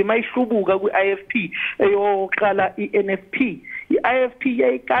Msibi mayihlubuka kwi-IFP eyoqala iNFP iIFP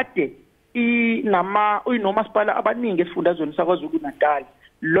yayikade inomasipala abaningi esifundazweni saKwaZulu Natal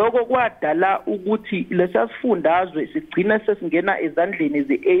lokho kwadala ukuthi lesasifundazwe sigcina sesingena ezandleni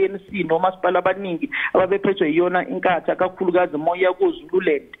ze-ANC nomasipala abaningi ababephethwe yiyona inkatha kakhulukazi moya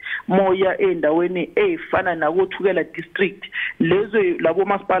koZululand moya endaweni efana nakothukela district lezo labo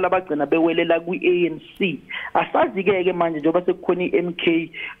masipala abagcina bewelela kwi-ANC asazi-ke manje njengoba sekukhona i-MK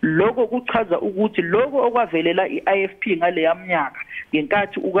lokho kuchaza ukuthi lokho okwavelela i-IFP ngaleya mnyaka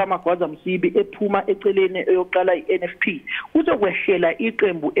ngenkathi ukaMagwaza Msibi ephuma eceleni eyoqala i-NFP kuzokwehlela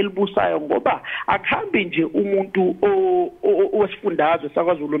iqembu elibusayo ngoba akhambi nje umuntu owesifundazwe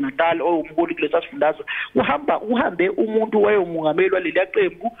sakwaZulu Natal owumholi kulesa sifundazwe uhambe umuntu wayemungameli waleli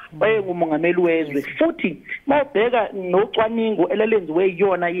qembu wayengumongameli wezwe futhi mawubheka nocwaningo elalenziwe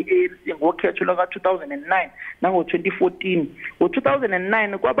yona i-ANC ngokhetho laka 2009 nango 2014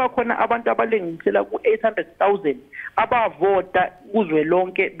 ngo-2009 kwaba khona abantu abalengisela ku-800,000 abavota kuzwe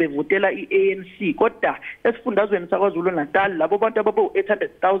lonke bevotela i-ANC kodwa esifundazweni sakwaZulu Natal labo bantu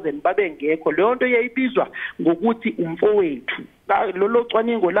ababu-800,000 babengekho leyo nto yayibizwa ngokuthi umfowethu lolo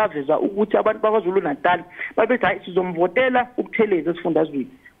cwaningo laveza ukuthi abantu bakwaZulu Natal babethi hayi sizomvotela uButhelezi esifundazweni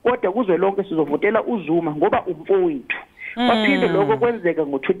kodwa kuzwe lonke sizovotela uZuma ngoba umfowethu baphinde lokho kwenzeka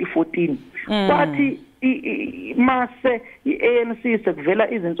ngo-2014 kwathi mase i-ANC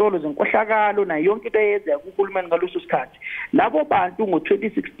sekuvela izinsolo zenkohlakalo nayo yonke into eyenzeka kuhulumeni ngaloso sikhathi labo bantu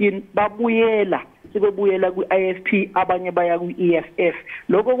ngo-2016 babuyela sebebuyela kwi-IFP abanye baya kwi-EFF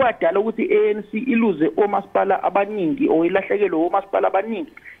lokho kwadala ukuthi i-ANC iluze omasipala abaningi oyilahlekelwe omasipala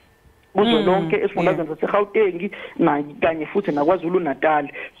abaningi kuzwe lonke esifundazweni saseGauteng kanye futhi nakwaZulu Natal.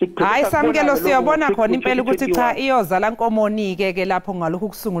 Hayi samkelo siyabona khona impela ukuthi cha iyozala nkomoni ke lapho ngalokho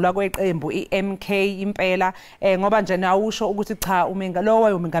kusungulwa kweqembu iMK impela ngoba nje nawusho ukuthi cha umenga lo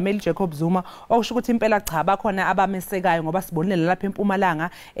wayomengameli Jacob Zuma okusho ukuthi impela cha bakhona abamesekayo ngoba sibonile lapha eMpumalanga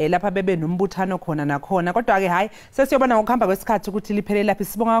lapha bebe nombuthano khona nakhona kodwa ke hayi sesiyobona ngokuhamba kwesikhathi ukuthi liphele lapha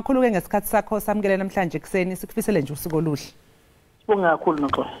sibonga kakhulu ke ngesikhathi sakho samkele namhlanje kuseni sikufisele nje usuku oluhle. Sibonga kakhulu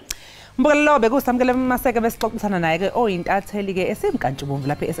noxolo. Mbukelo bekusamkele Maseke besixoxisana naye ke oyintatheli ke esimkantshubomvu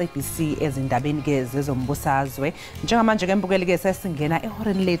lapha eSABC ezindabeni ke zezombusazwe njengamanje ke mbukeli ke sesingena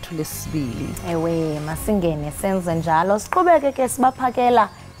ehoreni lethu lesibili. Ewe masingene senze njalo siqhubeke ke sibaphakela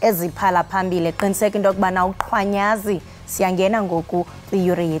eziphala phambili eqiniseka into yokubana uqhwanyazi siyangena ngoku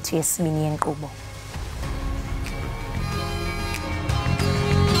kwiyure yethu yesibini yenkqubo.